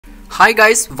Hi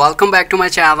guys, welcome back to my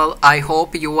channel. I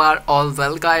hope you are all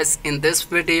well guys. In this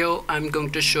video I'm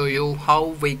going to show you how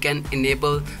we can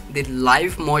enable the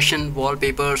live motion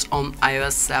wallpapers on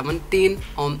iOS 17,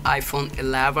 on iPhone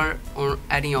 11 or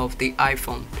any of the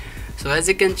iPhone. So as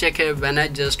you can check here, when I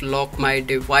just lock my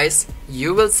device,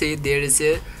 you will see there is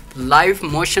a live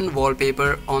motion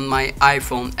wallpaper on my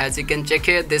iPhone. As you can check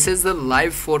here, this is the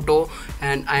live photo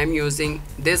and I am using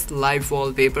this live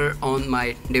wallpaper on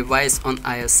my device on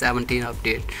iOS 17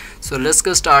 update. So let's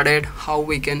get started how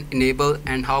we can enable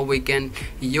and how we can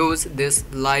use this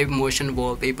live motion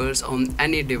wallpapers on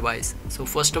any device. So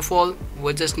first of all,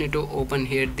 we just need to open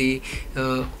here the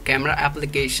camera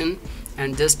application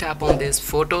and just tap on this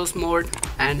photos mode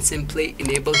and simply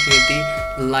enable here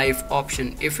the live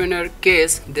option. If in your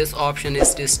case this option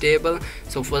is disabled,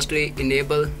 so firstly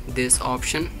enable this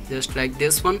option just like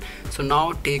this one. So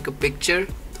now take a picture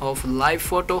of live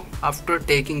photo. After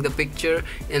taking the picture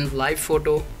in live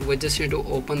photo, we just need to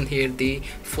open here the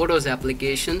photos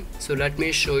application. So let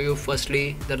me show you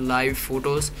firstly the live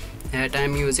photos that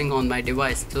I'm using on my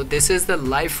device. So this is the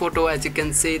live photo. As you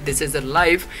can see, this is the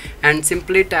live, and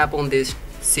simply tap on this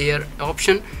share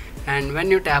option, and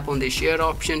when you tap on the share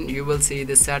option, you will see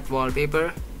the set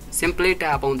wallpaper. Simply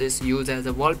tap on this use as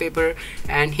a wallpaper,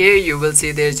 and here you will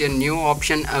see there's a new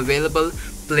option available,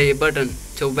 play button.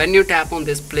 So when you tap on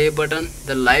this play button,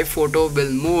 the live photo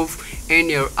will move in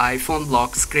your iPhone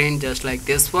lock screen just like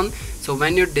this one. So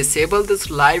when you disable this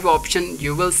live option,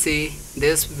 you will see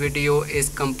this video is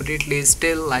completely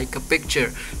still like a picture.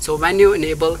 So when you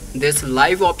enable this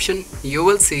live option, you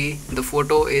will see the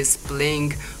photo is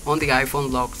playing on the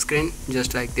iPhone lock screen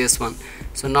just like this one.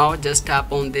 So now just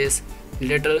tap on this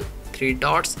little three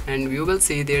dots and you will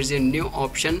see there's a new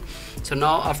option. So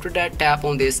now after that, tap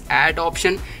on this add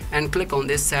option and click on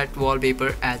this set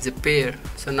wallpaper as a pair.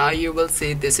 So now you will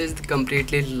see this is the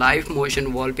completely live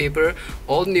motion wallpaper.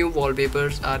 All new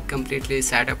wallpapers are completely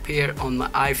set up here on my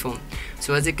iPhone.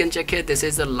 So as you can check here, this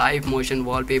is the live motion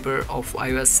wallpaper of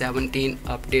iOS 17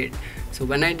 update. So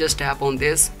when I just tap on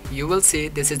this, you will see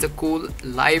this is a cool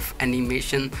live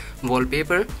animation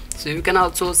wallpaper. So you can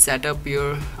also set up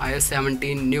your iOS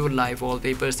 17 new live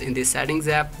wallpapers in the settings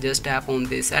app. Just tap on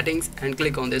the settings and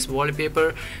click on this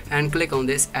wallpaper and click on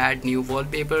this add new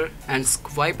wallpaper and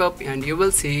swipe up, and you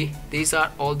will see these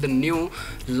are all the new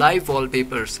live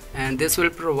wallpapers, and this will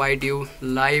provide you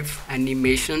live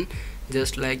animation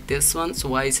just like this one.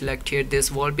 So I select here this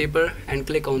wallpaper and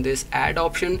click on this add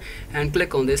option and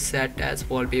click on this set as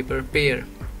wallpaper pair.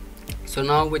 So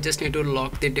now we just need to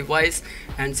lock the device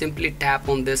and simply tap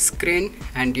on this screen,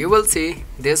 and you will see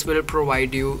this will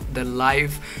provide you the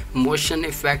live motion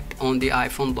effect on the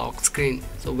iPhone lock screen.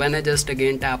 So when I just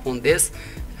again tap on this,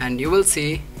 and you will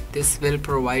see this will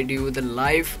provide you the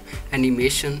live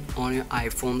animation on your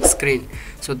iPhone screen.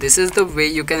 So this is the way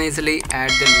you can easily add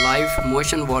the live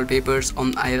motion wallpapers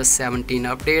on iOS 17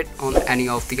 update on any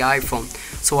of the iPhone.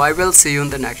 So I will see you in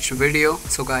the next video.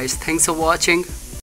 So guys, thanks for watching.